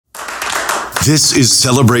This is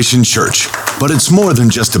Celebration Church, but it's more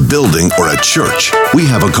than just a building or a church. We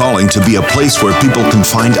have a calling to be a place where people can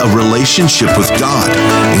find a relationship with God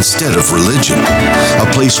instead of religion. A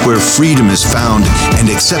place where freedom is found and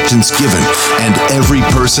acceptance given, and every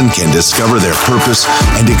person can discover their purpose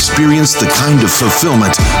and experience the kind of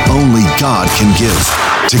fulfillment only God can give.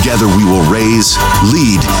 Together we will raise,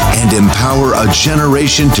 lead, and empower a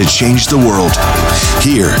generation to change the world.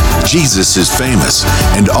 Here, Jesus is famous,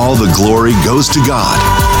 and all the glory goes to God.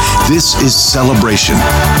 This is celebration.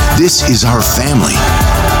 This is our family.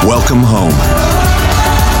 Welcome home.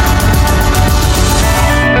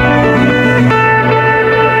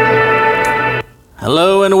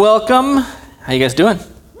 Hello and welcome. How you guys doing?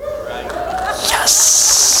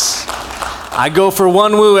 Yes. I go for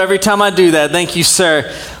one woo every time I do that. Thank you,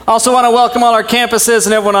 sir. Also want to welcome all our campuses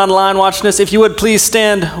and everyone online watching us. If you would please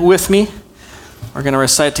stand with me. We're going to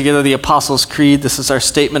recite together the Apostles' Creed. This is our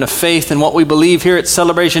statement of faith and what we believe here at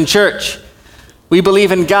Celebration Church. We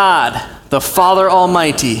believe in God, the Father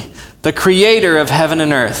Almighty, the creator of heaven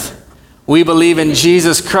and earth. We believe in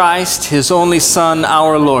Jesus Christ, his only Son,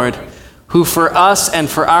 our Lord, who for us and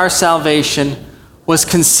for our salvation was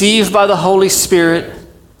conceived by the Holy Spirit,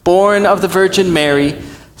 born of the Virgin Mary,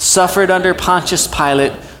 suffered under Pontius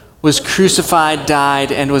Pilate, was crucified,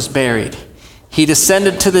 died, and was buried. He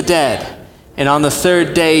descended to the dead, and on the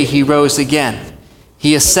third day he rose again.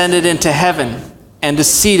 He ascended into heaven and is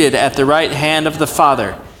seated at the right hand of the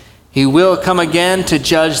Father. He will come again to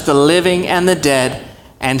judge the living and the dead,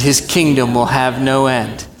 and his kingdom will have no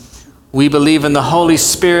end. We believe in the Holy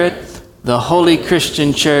Spirit, the holy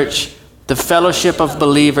Christian church, the fellowship of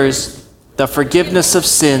believers, the forgiveness of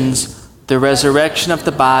sins, the resurrection of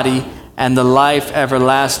the body, and the life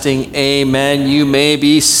everlasting. Amen. You may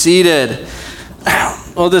be seated.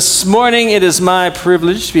 Well, this morning it is my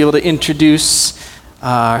privilege to be able to introduce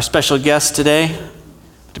our special guest today.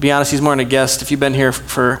 To be honest, he's more than a guest. If you've been here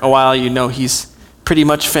for a while, you know he's pretty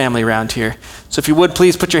much family around here. So if you would,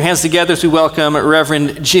 please put your hands together as we welcome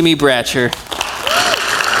Reverend Jimmy Bratcher.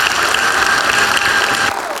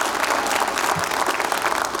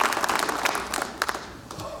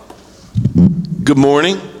 Good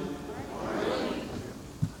morning.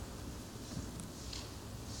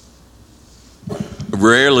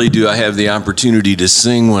 Rarely do I have the opportunity to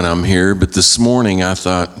sing when I'm here, but this morning I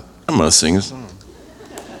thought, I'm going to sing a song.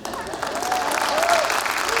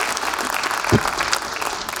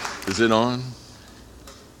 Is it on?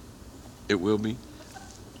 It will be?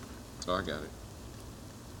 Oh, I got it.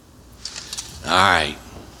 All right.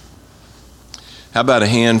 How about a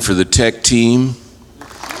hand for the tech team?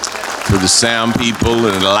 For the sound people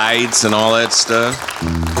and the lights and all that stuff?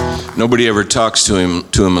 Nobody ever talks to him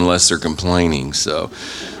unless they're complaining. So,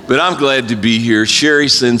 but I'm glad to be here. Sherry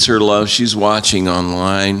sends her love. She's watching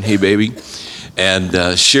online. Hey, baby.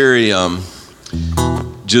 And Sherry,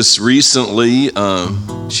 just recently,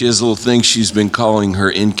 she has a little thing she's been calling her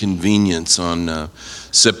inconvenience. On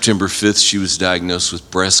September 5th, she was diagnosed with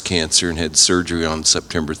breast cancer and had surgery on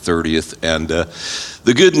September 30th. And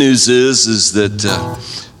the good news is that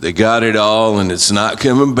they got it all and it's not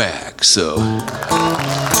coming back. So.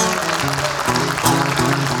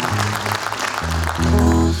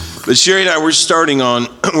 But Sherry and I,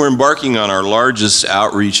 we're embarking on our largest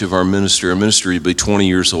outreach of our ministry. Our ministry will be 20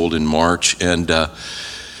 years old in March. And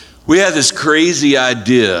we had this crazy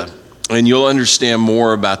idea, and you'll understand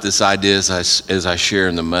more about this idea as I share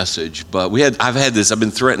in the message. But I've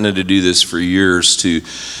been threatening to do this for years, to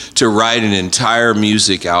write an entire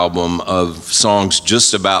music album of songs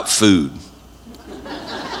just about food.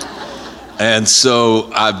 And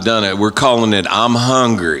so I've done it. We're calling it I'm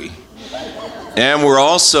Hungry. And we're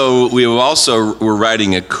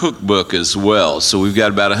writing a cookbook as well. So we've got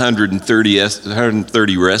about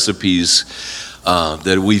 130 recipes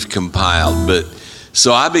that we've compiled.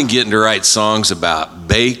 So I've been getting to write songs about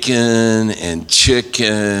bacon and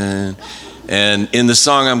chicken. And in the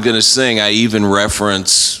song I'm going to sing, I even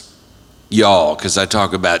reference y'all because I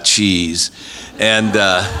talk about cheese. And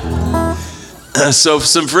so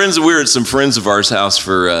we were at some friends of ours' house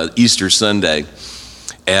for Easter Sunday.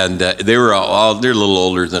 And they're a little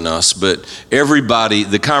older than us, but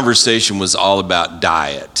the conversation was all about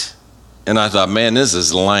diet. And I thought, man, this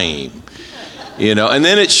is lame, and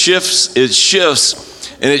then it shifts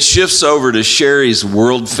over to Sherry's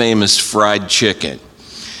world famous fried chicken.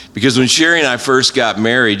 Because when Sherry and I first got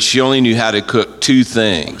married, she only knew how to cook two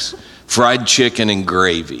things, fried chicken and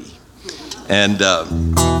gravy. And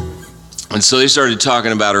so they started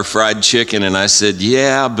talking about her fried chicken, and I said,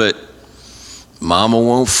 yeah, but Mama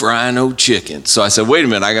won't fry no chicken. So I said, wait a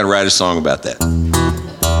minute, I got to write a song about that.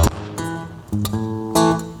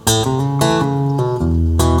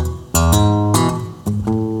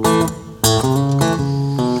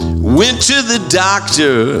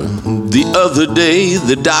 doctor the other day.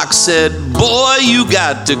 The doc said, boy, you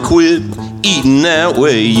got to quit eating that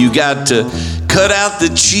way. You got to cut out the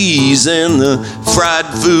cheese and the fried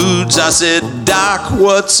foods. I said, Doc,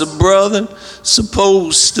 what's a brother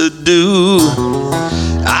supposed to do?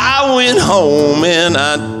 I went home and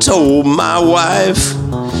I told my wife.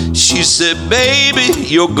 She said, baby,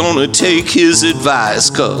 you're gonna take his advice,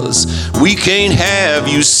 'cause we can't have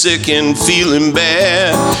you sick and feeling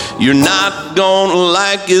bad. You're not gonna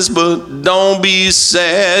like this, but don't be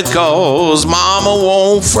sad, 'cause mama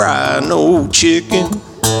won't fry no chicken.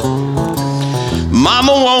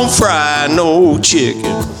 Mama won't fry no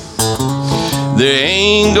chicken. There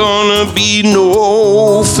ain't gonna be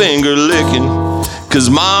no finger licking, 'cause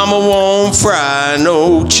mama won't fry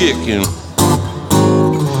no chicken.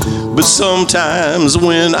 But sometimes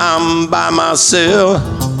when I'm by myself,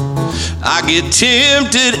 I get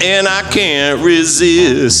tempted and I can't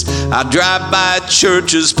resist. I drive by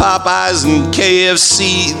Church's, Popeyes, and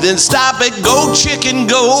KFC, then stop at Go Chicken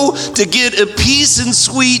Go to get a piece and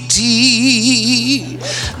sweet tea.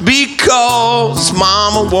 Because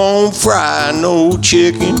mama won't fry no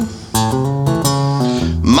chicken.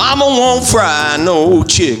 Mama won't fry no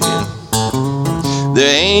chicken.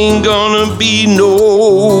 There ain't gonna be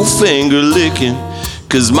no finger licking,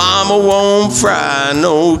 'cause mama won't fry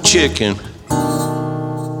no chicken.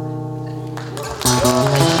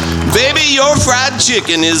 Baby, your fried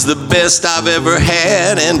chicken is the best I've ever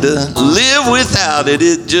had, and to live without it,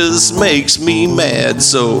 it just makes me mad.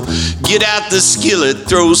 So get out the skillet,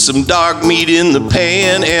 throw some dark meat in the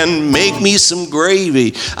pan, and make me some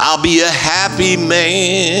gravy. I'll be a happy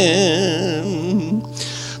man.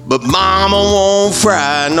 But mama won't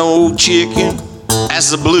fry no chicken. That's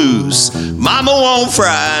the blues. Mama won't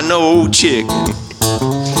fry no chicken.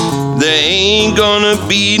 There ain't gonna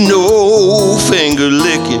be no finger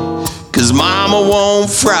licking, 'cause mama won't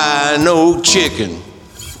fry no chicken.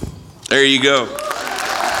 There you go.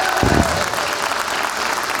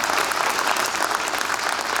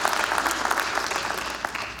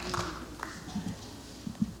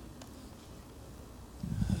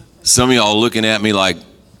 Some of y'all looking at me like,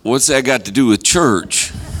 what's that got to do with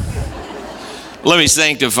church? Let me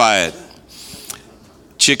sanctify it.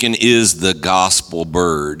 Chicken is the gospel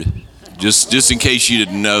bird. Just in case you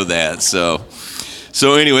didn't know that. So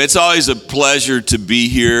anyway, it's always a pleasure to be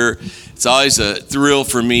here. It's always a thrill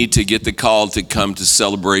for me to get the call to come to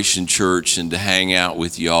Celebration Church and to hang out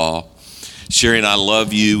with y'all. Sherry and I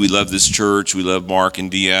love you. We love this church. We love Mark and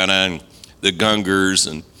Deanna and the Gungers,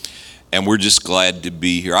 and we're just glad to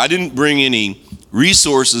be here. I didn't bring any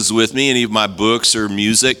resources with me, any of my books or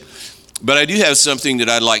music, but I do have something that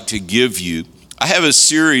I'd like to give you. I have a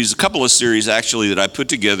couple of series actually that I put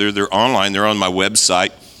together. They're online, they're on my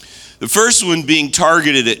website. The first one being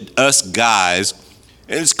targeted at us guys,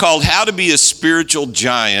 and it's called How to Be a Spiritual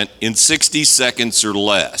Giant in 60 Seconds or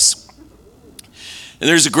Less. And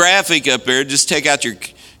there's a graphic up there. Just take out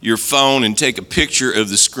your phone and take a picture of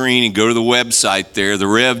the screen and go to the website there,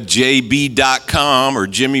 therevjb.com or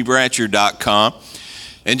jimmybratcher.com,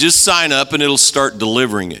 and just sign up and it'll start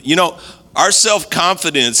delivering it. You know, our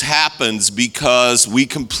self-confidence happens because we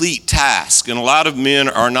complete tasks, and a lot of men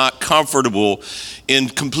are not comfortable in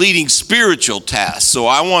completing spiritual tasks. So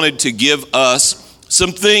I wanted to give us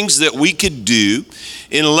some things that we could do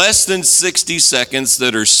in less than 60 seconds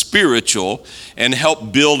that are spiritual and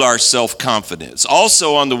help build our self-confidence.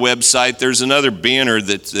 Also on the website, there's another banner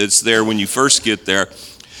that's there when you first get there.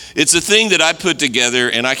 It's a thing that I put together,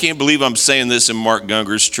 and I can't believe I'm saying this in Mark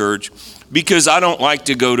Gunger's church, because I don't like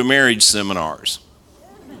to go to marriage seminars.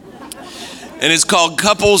 And it's called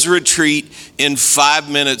Couples Retreat in 5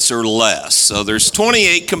 minutes or less. So there's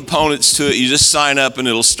 28 components to it. You just sign up and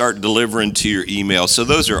it'll start delivering to your email. So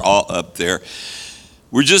those are all up there.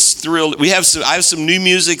 We're just thrilled. I have some new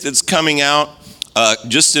music that's coming out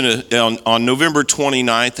on November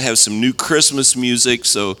 29th. I have some new Christmas music,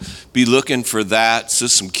 so be looking for that. So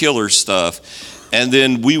some killer stuff. And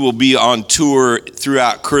then we will be on tour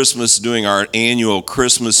throughout Christmas doing our annual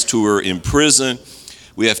Christmas tour in prison.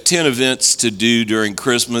 We have 10 events to do during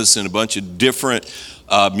Christmas in a bunch of different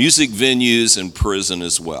music venues in prison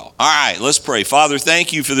as well. All right, let's pray. Father,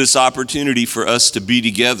 thank you for this opportunity for us to be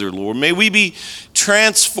together, Lord. May we be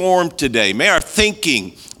transformed today. May our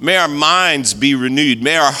thinking, may our minds be renewed.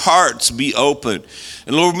 May our hearts be open.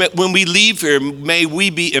 And Lord, when we leave here, may we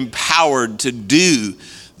be empowered to do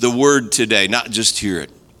the word today, not just hear it.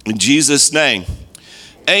 In Jesus' name,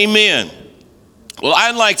 amen. Well,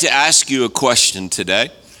 I'd like to ask you a question today.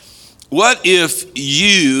 What if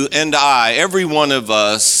you and I, every one of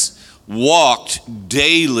us, walked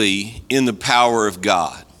daily in the power of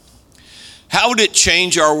God? how would it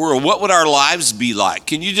change our world? What would our lives be like?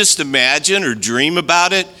 Can you just imagine or dream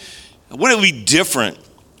about it? What would be different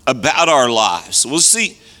about our lives? Well,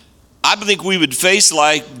 see, I think we would face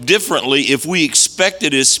life differently if we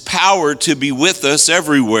expected His power to be with us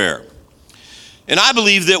everywhere. And I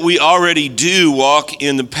believe that we already do walk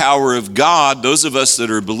in the power of God, those of us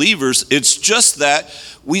that are believers. It's just that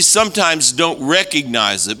we sometimes don't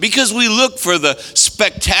recognize it because we look for the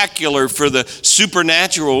spectacular, for the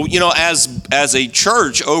supernatural. You know, as a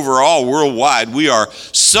church overall, worldwide, we are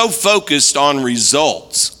so focused on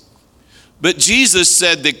results. But Jesus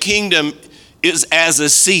said the kingdom is as a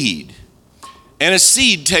seed. And a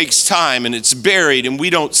seed takes time and it's buried and we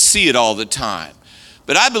don't see it all the time.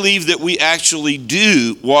 But I believe that we actually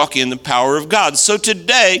do walk in the power of God. So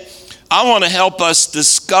today, I want to help us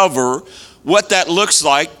discover what that looks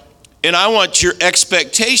like. And I want your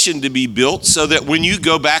expectation to be built so that when you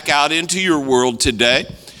go back out into your world today,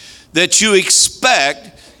 that you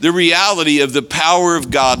expect the reality of the power of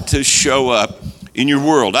God to show up in your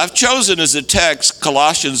world. I've chosen as a text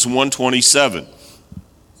Colossians 1:27.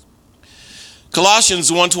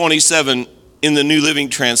 Colossians 1:27 in the New Living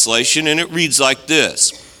Translation, and it reads like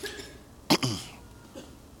this.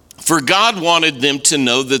 For God wanted them to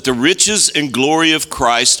know that the riches and glory of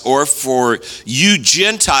Christ are for you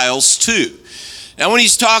Gentiles too. Now when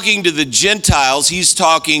he's talking to the Gentiles, he's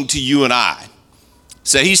talking to you and I.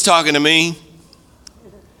 Say, he's talking to me.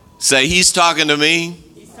 Say, he's talking to me.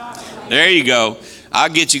 There you go. I'll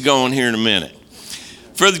get you going here in a minute.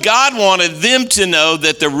 For God wanted them to know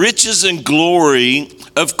that the riches and glory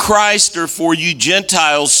of Christ are for you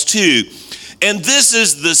Gentiles too. And this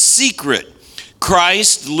is the secret.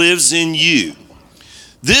 Christ lives in you.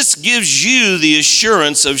 This gives you the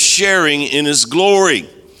assurance of sharing in His glory.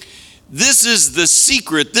 This is the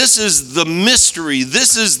secret. This is the mystery.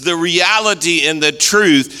 This is the reality and the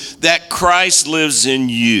truth that Christ lives in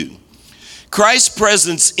you. Christ's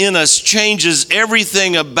presence in us changes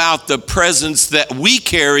everything about the presence that we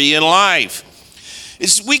carry in life.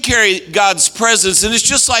 We carry God's presence, and it's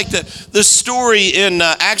just like the story in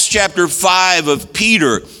Acts chapter 5 of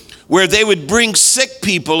Peter, where they would bring sick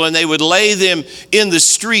people and they would lay them in the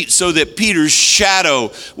street so that Peter's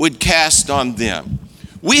shadow would cast on them.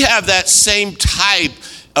 We have that same type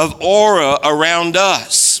of aura around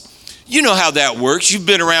us. You know how that works. You've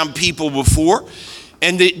been around people before,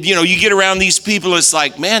 and you get around these people, it's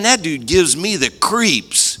like, man, that dude gives me the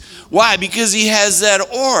creeps. Why? Because he has that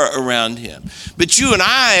aura around him. But you and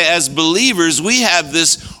I, as believers, we have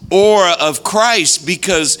this aura of Christ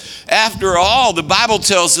because, after all, the Bible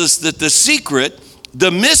tells us that the secret, the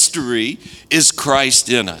mystery, is Christ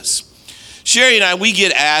in us. Sherry and I, we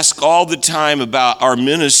get asked all the time about our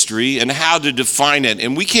ministry and how to define it.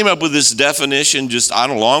 And we came up with this definition just a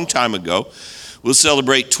long time ago. We'll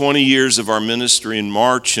celebrate 20 years of our ministry in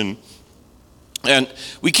March, and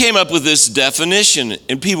we came up with this definition,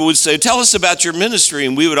 and people would say, tell us about your ministry.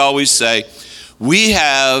 And we would always say, we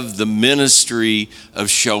have the ministry of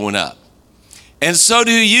showing up. And so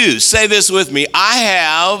do you. Say this with me. I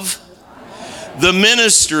have the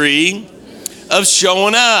ministry of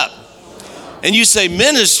showing up. And you say,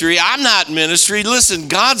 ministry? I'm not ministry. Listen,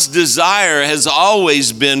 God's desire has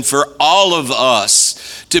always been for all of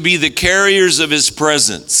us to be the carriers of His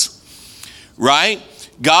presence, right?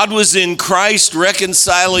 God was in Christ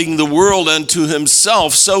reconciling the world unto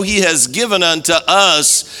Himself, so He has given unto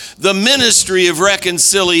us the ministry of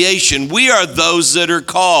reconciliation. We are those that are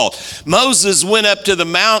called. Moses went up to the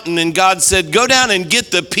mountain and God said, go down and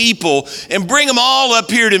get the people and bring them all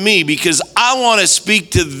up here to me because I want to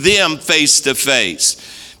speak to them face to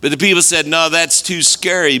face. But the people said, no, that's too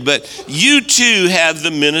scary. But you too have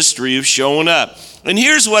the ministry of showing up. And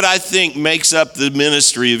here's what I think makes up the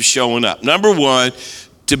ministry of showing up. Number one,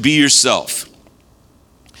 to be yourself.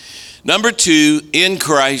 Number two, in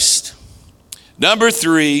Christ. Number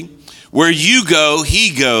three, where you go,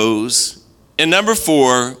 He goes. And number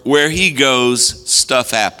four, where He goes,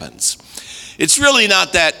 stuff happens. It's really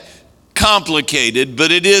not that complicated,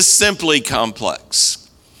 but it is simply complex.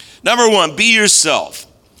 Number one, be yourself.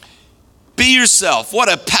 Be yourself. What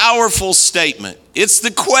a powerful statement. It's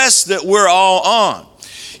the quest that we're all on.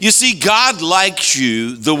 You see, God likes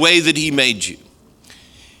you the way that He made you.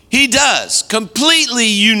 He does. Completely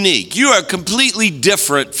unique. You are completely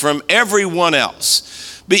different from everyone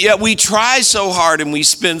else. But yet we try so hard and we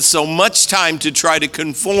spend so much time to try to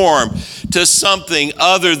conform to something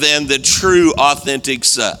other than the true, authentic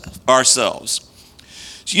ourselves.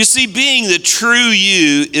 You see, being the true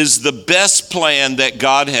you is the best plan that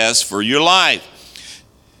God has for your life.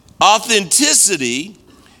 Authenticity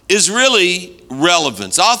is really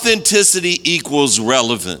relevance. Authenticity equals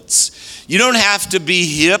relevance. You don't have to be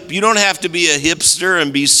hip. You don't have to be a hipster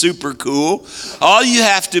and be super cool. All you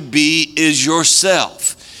have to be is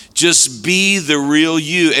yourself. Just be the real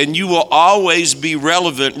you, and you will always be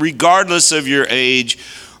relevant regardless of your age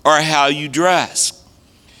or how you dress.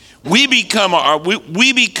 We become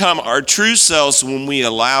our true selves when we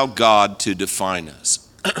allow God to define us.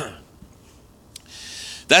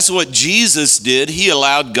 That's what Jesus did. He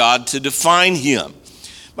allowed God to define him.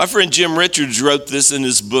 My friend Jim Richards wrote this in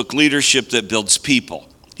his book, Leadership That Builds People.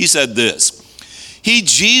 He said this: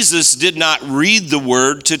 Jesus, did not read the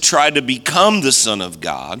word to try to become the Son of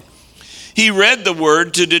God. He read the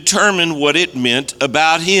word to determine what it meant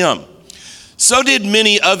about him. So did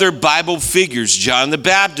many other Bible figures. John the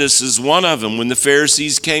Baptist is one of them. When the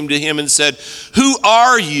Pharisees came to him and said, "Who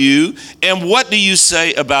are you and what do you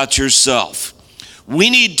say about yourself?" We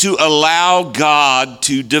need to allow God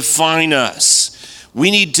to define us. We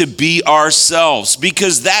need to be ourselves,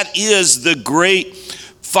 because that is the great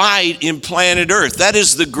fight in planet Earth. That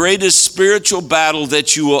is the greatest spiritual battle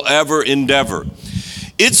that you will ever endeavor.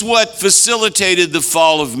 It's what facilitated the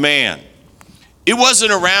fall of man. It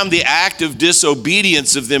wasn't around the act of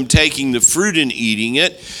disobedience of them taking the fruit and eating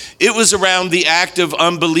it. It was around the act of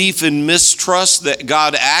unbelief and mistrust that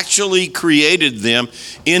God actually created them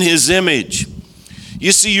in his image.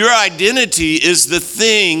 You see, your identity is the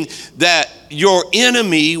thing that your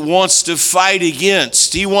enemy wants to fight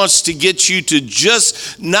against. He wants to get you to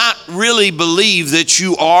just not really believe that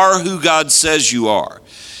you are who God says you are.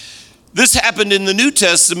 This happened in the New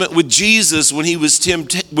Testament with Jesus when he was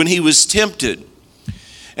tempted.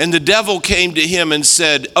 And the devil came to him and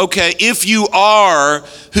said, "Okay, if you are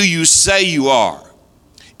who you say you are,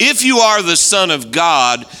 if you are the Son of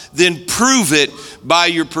God, then prove it by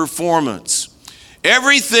your performance."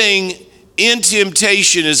 Everything in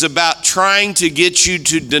temptation is about trying to get you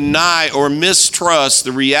to deny or mistrust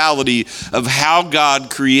the reality of how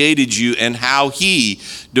God created you and how he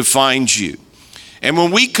defines you. And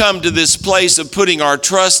when we come to this place of putting our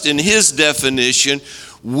trust in his definition,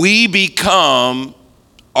 we become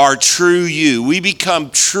our true you. We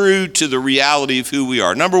become true to the reality of who we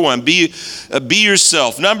are. Number one, be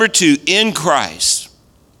yourself. Number two, in Christ.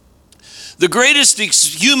 The greatest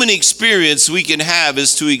human experience we can have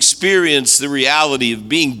is to experience the reality of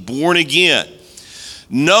being born again.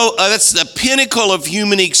 That's the pinnacle of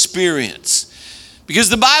human experience. Because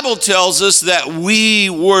the Bible tells us that we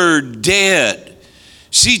were dead.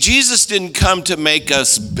 See, Jesus didn't come to make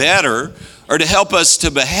us better or to help us to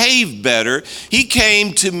behave better. He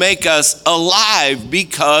came to make us alive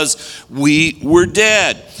because we were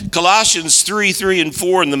dead. Colossians 3 and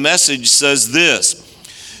 4 in the Message says this: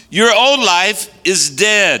 "Your old life is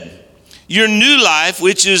dead. Your new life,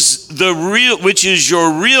 which is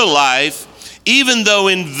your real life, even though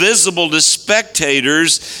invisible to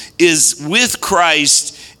spectators, is with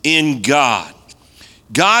Christ in God."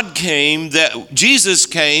 Jesus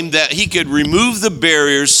came that he could remove the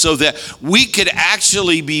barriers so that we could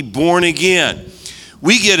actually be born again.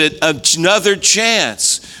 We get another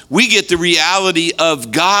chance. We get the reality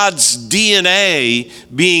of God's DNA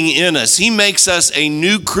being in us. He makes us a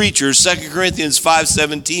new creature. 2 Corinthians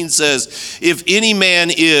 5:17 says, "If any man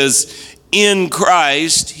is in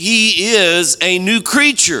Christ, he is a new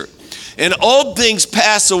creature. And old things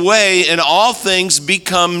pass away and all things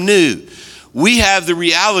become new." We have the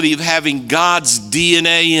reality of having God's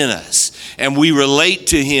DNA in us, and we relate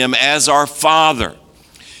to him as our Father.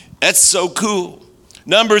 That's so cool.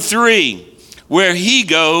 Number three, where we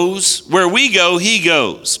go, he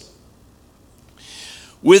goes.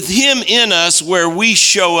 With him in us, where we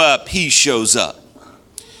show up, he shows up.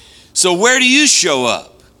 So where do you show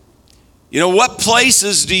up? What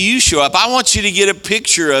places do you show up? I want you to get a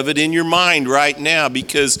picture of it in your mind right now,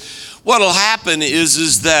 because what will happen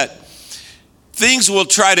is that things will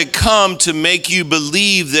try to come to make you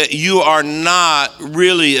believe that you are not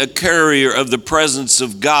really a carrier of the presence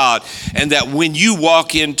of God, and that when you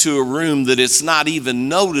walk into a room that it's not even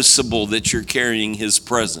noticeable that you're carrying his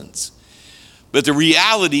presence. But the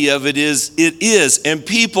reality of it is, and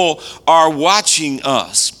people are watching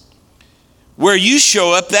us. Where you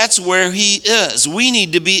show up, that's where he is. We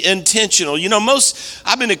need to be intentional.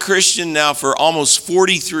 I've been a Christian now for almost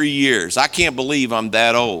 43 years. I can't believe I'm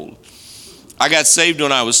that old. I got saved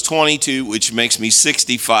when I was 22, which makes me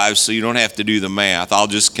 65, so you don't have to do the math. I'll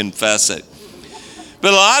just confess it.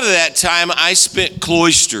 But a lot of that time I spent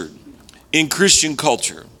cloistered in Christian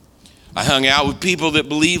culture. I hung out with people that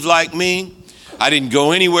believed like me. I didn't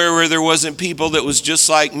go anywhere where there wasn't people that was just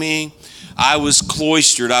like me. I was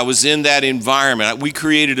cloistered. I was in that environment. We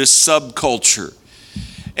created a subculture.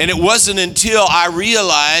 And it wasn't until I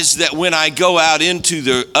realized that when I go out into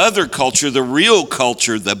the other culture, the real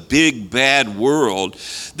culture, the big bad world,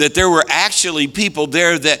 that there were actually people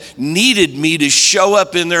there that needed me to show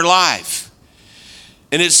up in their life.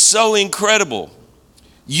 And it's so incredible.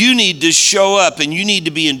 You need to show up, and you need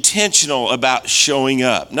to be intentional about showing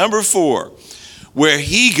up. Number 4, where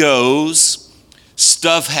he goes,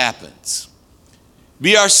 stuff happens.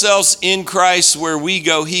 Be ourselves in Christ. Where we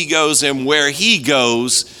go, he goes, and where he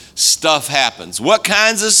goes, stuff happens. What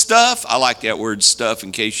kinds of stuff? I like that word stuff,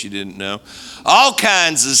 in case you didn't know. All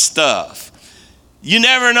kinds of stuff. You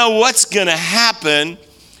never know what's going to happen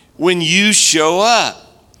when you show up.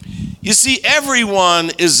 You see, everyone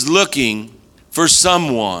is looking for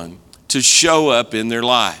someone to show up in their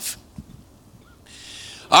life.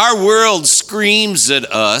 Our world screams at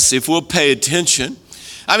us if we'll pay attention.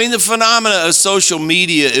 I mean, the phenomena of social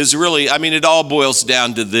media is really, it all boils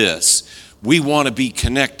down to this. We want to be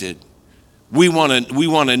connected. We want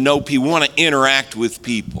to know people. We want to interact with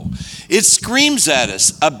people. It screams at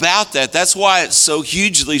us about that. That's why it's so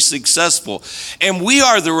hugely successful. And we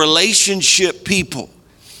are the relationship people.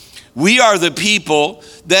 We are the people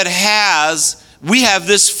that we have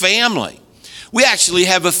this family. We actually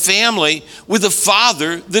have a family with a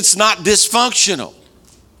father that's not dysfunctional.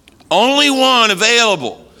 Only one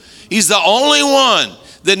available. He's the only one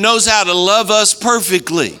that knows how to love us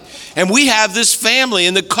perfectly. And we have this family,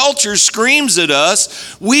 and the culture screams at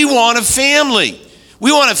us, we want a family.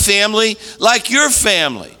 We want a family like your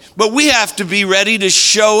family. But we have to be ready to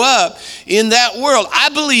show up in that world. I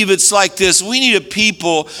believe it's like this. We need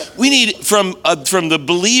from the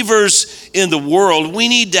believers in the world, we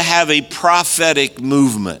need to have a prophetic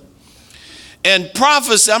movement. And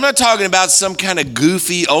prophecy, I'm not talking about some kind of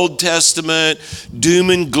goofy Old Testament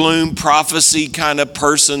doom and gloom prophecy kind of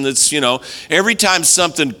person that's, every time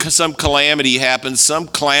some calamity happens, some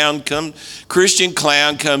Christian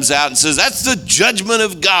clown comes out and says, that's the judgment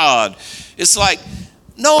of God. It's like,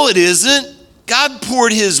 no, it isn't. God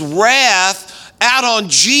poured his wrath out on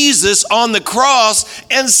Jesus on the cross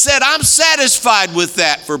and said, I'm satisfied with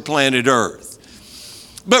that for planet Earth.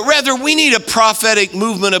 But rather, we need a prophetic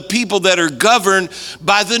movement of people that are governed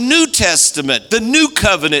by the New Testament, the New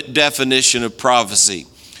Covenant definition of prophecy.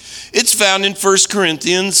 It's found in 1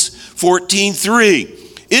 Corinthians 14:3.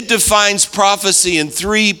 It defines prophecy in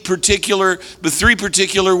three particular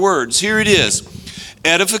words. Here it is: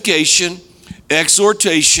 edification,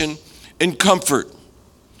 exhortation, and comfort.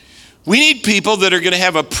 We need people that are going to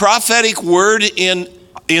have a prophetic word in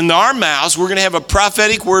our mouths. We're going to have a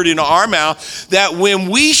prophetic word in our mouth that when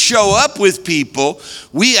we show up with people,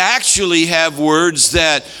 we actually have words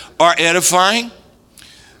that are edifying,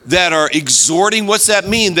 that are exhorting. What's that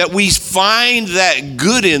mean? That we find that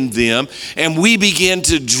good in them and we begin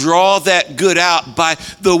to draw that good out by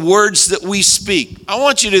the words that we speak. I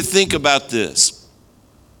want you to think about this.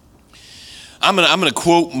 I'm going to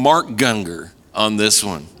quote Mark Gungor on this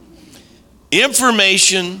one.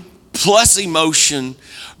 Information plus emotion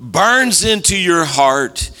burns into your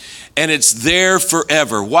heart, and it's there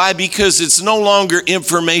forever. Why? Because it's no longer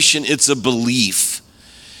information, it's a belief.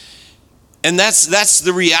 And that's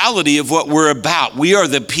the reality of what we're about. We are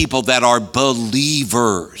the people that are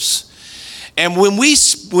believers. And when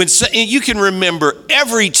you can remember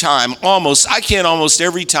every time, almost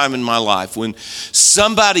every time in my life, when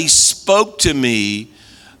somebody spoke to me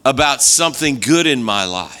about something good in my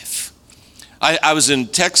life. I was in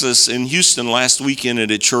Texas, in Houston last weekend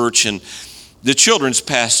at a church, and the children's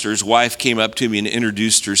pastor's wife came up to me and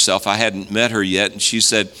introduced herself. I hadn't met her yet, and she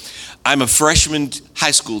said, I'm a freshman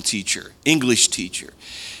high school teacher, English teacher.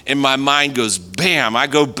 And my mind goes, bam, I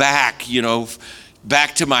go back,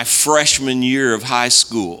 back to my freshman year of high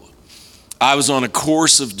school. I was on a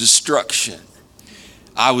course of destruction.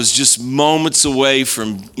 I was just moments away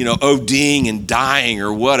from, ODing and dying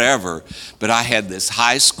or whatever. But I had this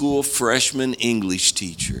high school freshman English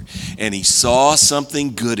teacher, and he saw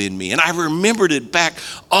something good in me. And I remembered it back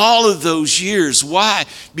all of those years. Why?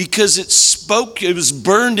 Because it was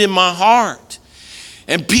burned in my heart.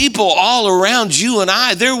 And people all around you and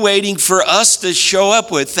I, they're waiting for us to show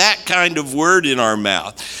up with that kind of word in our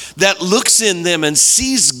mouth that looks in them and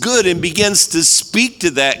sees good and begins to speak to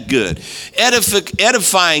that good,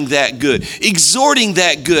 edifying that good, exhorting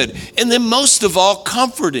that good, and then most of all,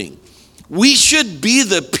 comforting. We should be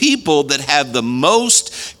the people that have the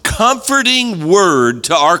most comforting word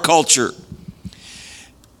to our culture.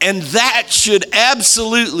 And that should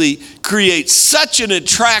absolutely create such an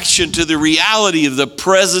attraction to the reality of the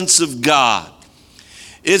presence of God.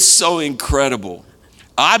 It's so incredible.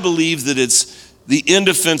 I believe that it's the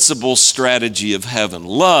indefensible strategy of heaven.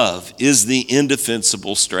 Love is the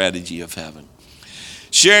indefensible strategy of heaven.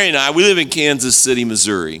 Sherry and I, we live in Kansas City,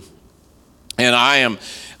 Missouri. And I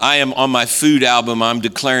am on my food album, I'm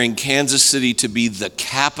declaring Kansas City to be the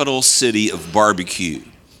capital city of barbecue.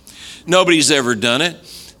 Nobody's ever done it,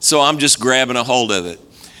 so I'm just grabbing a hold of it.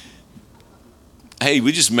 Hey,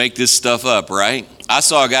 we just make this stuff up, right? I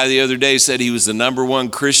saw a guy the other day said he was the one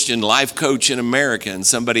Christian life coach in America, and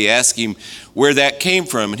somebody asked him where that came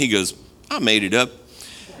from, and he goes, I made it up.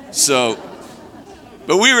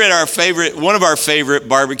 But we were at one of our favorite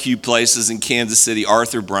barbecue places in Kansas City,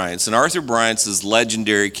 Arthur Bryant's. And Arthur Bryant's is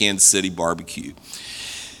legendary Kansas City barbecue.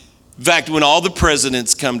 In fact, when all the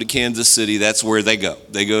presidents come to Kansas City, that's where they go.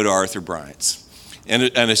 They go to Arthur Bryant's. And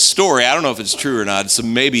a story, I don't know if it's true or not, so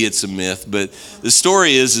maybe it's a myth, but the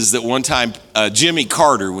story is that one time Jimmy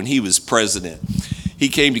Carter, when he was president, he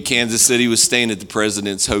came to Kansas City, was staying at the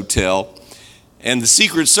president's hotel, and the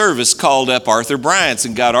Secret Service called up Arthur Bryant's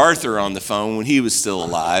and got Arthur on the phone when he was still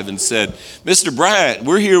alive and said, Mr. Bryant,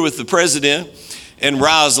 we're here with the president and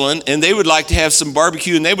Rosalind, and they would like to have some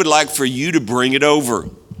barbecue, and they would like for you to bring it over.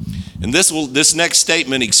 And this next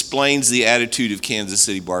statement explains the attitude of Kansas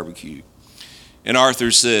City barbecue. And Arthur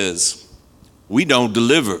says, we don't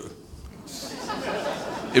deliver.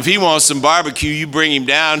 If he wants some barbecue, you bring him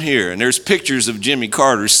down here. And there's pictures of Jimmy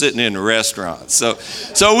Carter sitting in the restaurant. So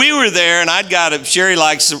we were there, and Sherry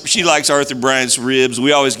likes Arthur Bryant's ribs.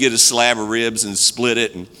 We always get a slab of ribs and split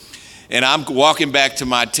it. And I'm walking back to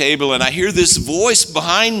my table, and I hear this voice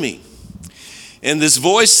behind me. And this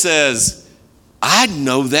voice says, I'd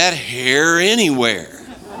know that hair anywhere.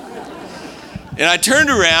 And I turned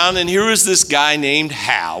around, and here was this guy named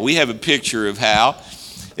Hal. We have a picture of Hal.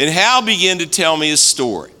 And Hal began to tell me a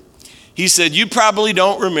story. He said, you probably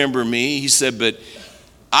don't remember me. He said, but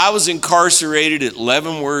I was incarcerated at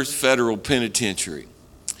Leavenworth Federal Penitentiary.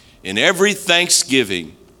 And every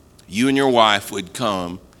Thanksgiving, you and your wife would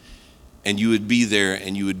come, and you would be there,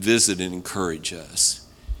 and you would visit and encourage us.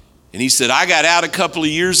 And he said, I got out a couple of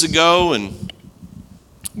years ago and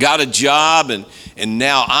got a job, and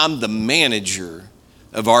now I'm the manager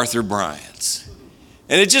of Arthur Bryant's.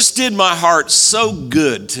 And it just did my heart so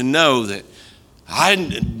good to know that I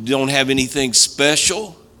don't have anything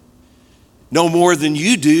special, no more than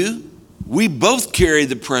you do. We both carry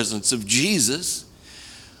the presence of Jesus,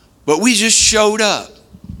 but we just showed up.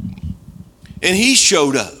 And he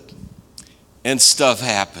showed up, and stuff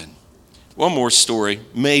happened. One more story,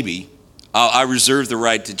 maybe. I reserve the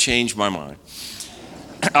right to change my mind.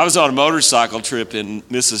 I was on a motorcycle trip in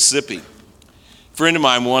Mississippi. A friend of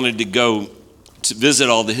mine wanted to go to visit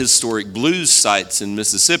all the historic blues sites in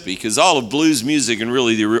Mississippi, because all of blues music and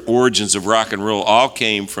really the origins of rock and roll all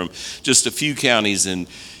came from just a few counties in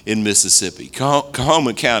Mississippi.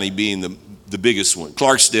 Coahoma County being the biggest one,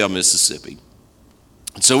 Clarksdale, Mississippi.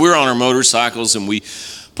 So we're on our motorcycles, and we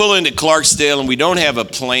pull into Clarksdale, and we don't have a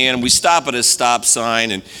plan. We stop at a stop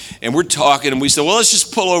sign, and we're talking, and we said, well, let's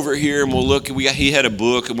just pull over here and we'll look. He had a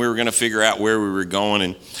book, and we were going to figure out where we were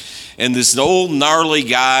going. And this old gnarly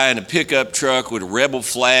guy in a pickup truck with a rebel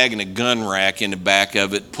flag and a gun rack in the back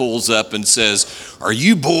of it pulls up and says, are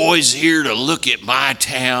you boys here to look at my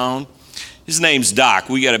town? His name's Doc.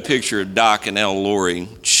 We got a picture of Doc and L. Lori,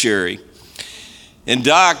 Sherry. And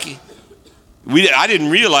Doc, I didn't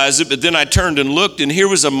realize it, but then I turned and looked, and here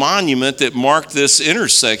was a monument that marked this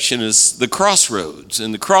intersection as the Crossroads.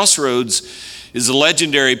 And the Crossroads is a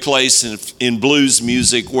legendary place in blues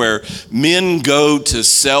music where men go to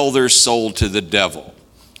sell their soul to the devil.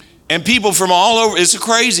 And people from all over, it's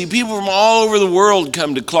crazy, people from all over the world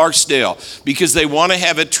come to Clarksdale because they want to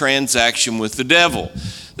have a transaction with the devil.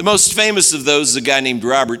 The most famous of those is a guy named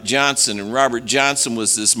Robert Johnson. And Robert Johnson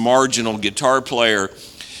was this marginal guitar player,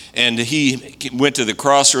 and he went to the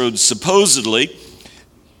Crossroads supposedly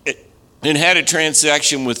and had a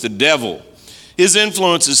transaction with the devil. His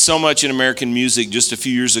influence is so much in American music. Just a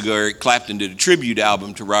few years ago, Eric Clapton did a tribute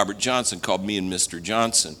album to Robert Johnson called Me and Mr.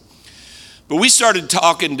 Johnson. But we started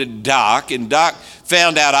talking to Doc, and Doc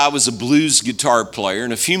found out I was a blues guitar player.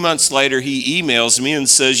 And a few months later, he emails me and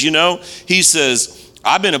says, he says,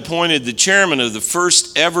 I've been appointed the chairman of the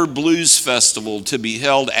first ever blues festival to be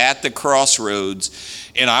held at the Crossroads,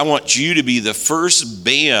 and I want you to be the first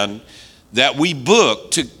band that we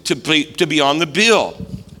book to be on the bill.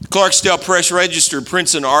 Clarksdale Press Register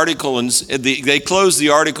prints an article, and they close the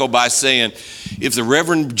article by saying, if the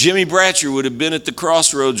Reverend Jimmy Bratcher would have been at the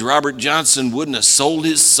Crossroads, Robert Johnson wouldn't have sold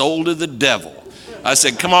his soul to the devil. I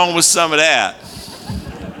said, come on with some of that.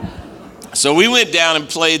 So we went down and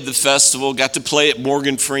played the festival, got to play at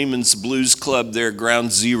Morgan Freeman's Blues Club there,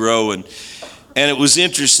 Ground Zero, and And it was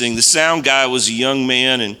interesting. The sound guy was a young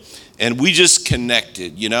man, and we just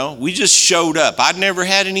connected, you know. We just showed up. I'd never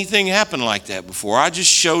had anything happen like that before. I just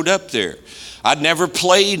showed up there. I'd never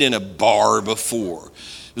played in a bar before.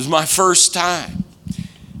 It was my first time.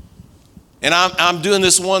 And I'm doing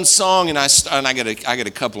this one song, and I got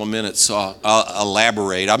a couple of minutes, so I'll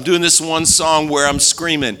elaborate. I'm doing this one song where I'm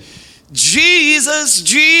screaming, Jesus,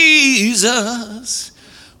 Jesus,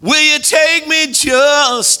 will you take me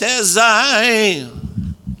just as I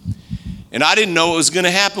am? And I didn't know it was going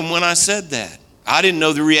to happen when I said that. I didn't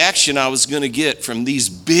know the reaction I was going to get from these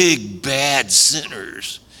big, bad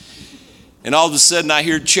sinners. And all of a sudden I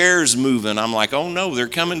hear chairs moving. I'm like, oh no, they're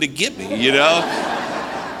coming to get me, you know?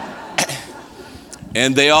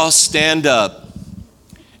 And they all stand up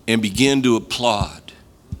and begin to applaud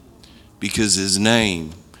because his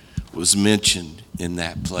name was mentioned in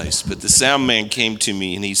that place. But the sound man came to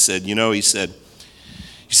me and he said,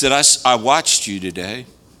 I watched you today,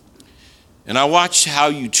 and I watched how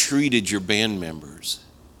you treated your band members.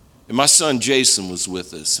 And my son Jason was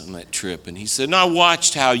with us on that trip, and he said, and I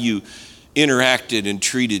watched how you interacted and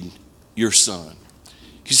treated your son.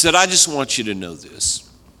 He said, I just want you to know this.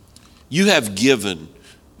 You have given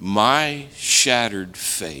my shattered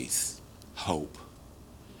faith hope.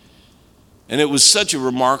 And it was such a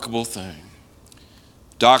remarkable thing.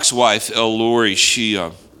 Doc's wife, El Lori, she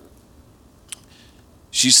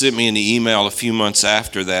sent me an email a few months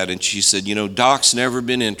after that, and she said, you know, Doc's never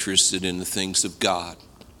been interested in the things of God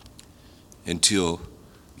until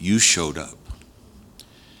you showed up.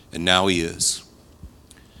 And now he is.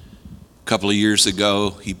 A couple of years ago,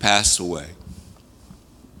 he passed away.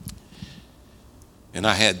 And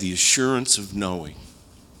I had the assurance of knowing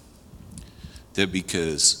that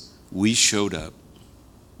because we showed up,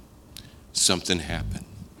 something happened.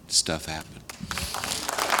 Stuff happened.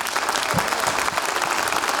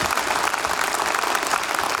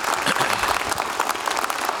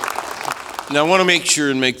 Now I want to make sure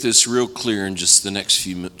and make this real clear in just the next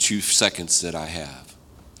few seconds that I have.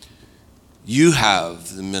 You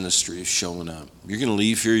have the ministry of showing up. You're going to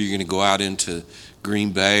leave here, you're going to go out into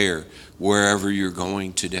Green Bay or wherever you're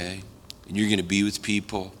going today, and you're going to be with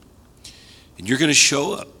people, and you're going to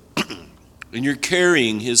show up, and you're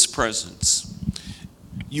carrying his presence.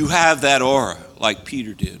 You have that aura like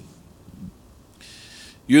Peter did.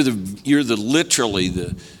 You're literally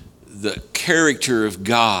the character of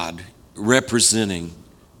God representing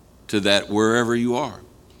to that wherever you are.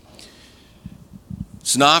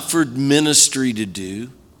 It's not for ministry to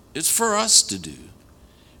do, it's for us to do.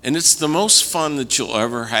 And it's the most fun that you'll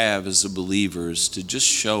ever have as a believer is to just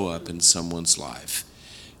show up in someone's life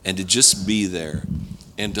and to just be there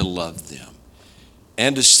and to love them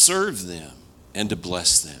and to serve them and to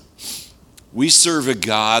bless them. We serve a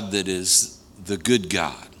God that is the good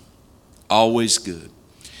God, always good.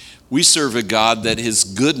 We serve a God that his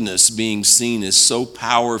goodness being seen is so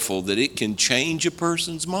powerful that it can change a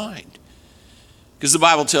person's mind. Because the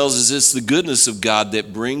Bible tells us it's the goodness of God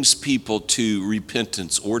that brings people to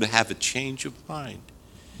repentance or to have a change of mind.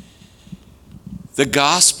 The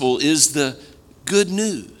gospel is the good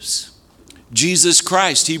news. Jesus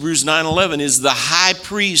Christ, Hebrews 9:11, is the high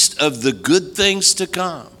priest of the good things to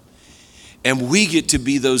come. And we get to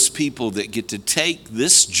be those people that get to take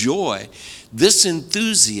this joy, this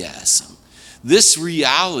enthusiasm, this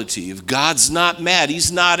reality of God's not mad.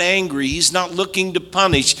 He's not angry. He's not looking to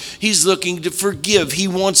punish. He's looking to forgive. He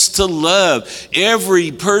wants to love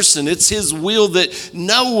every person. It's his will that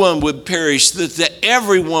no one would perish, that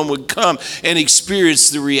everyone would come and experience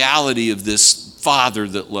the reality of this Father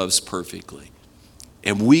that loves perfectly.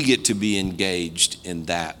 And we get to be engaged in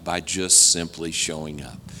that by just simply showing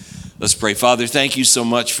up. Let's pray. Father, thank you so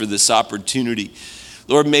much for this opportunity.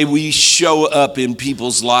 Lord, may we show up in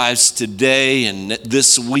people's lives today and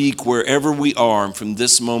this week, wherever we are, and from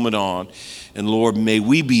this moment on. And Lord, may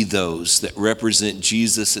we be those that represent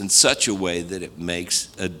Jesus in such a way that it makes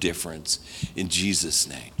a difference. In Jesus'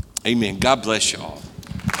 name, amen. God bless you all.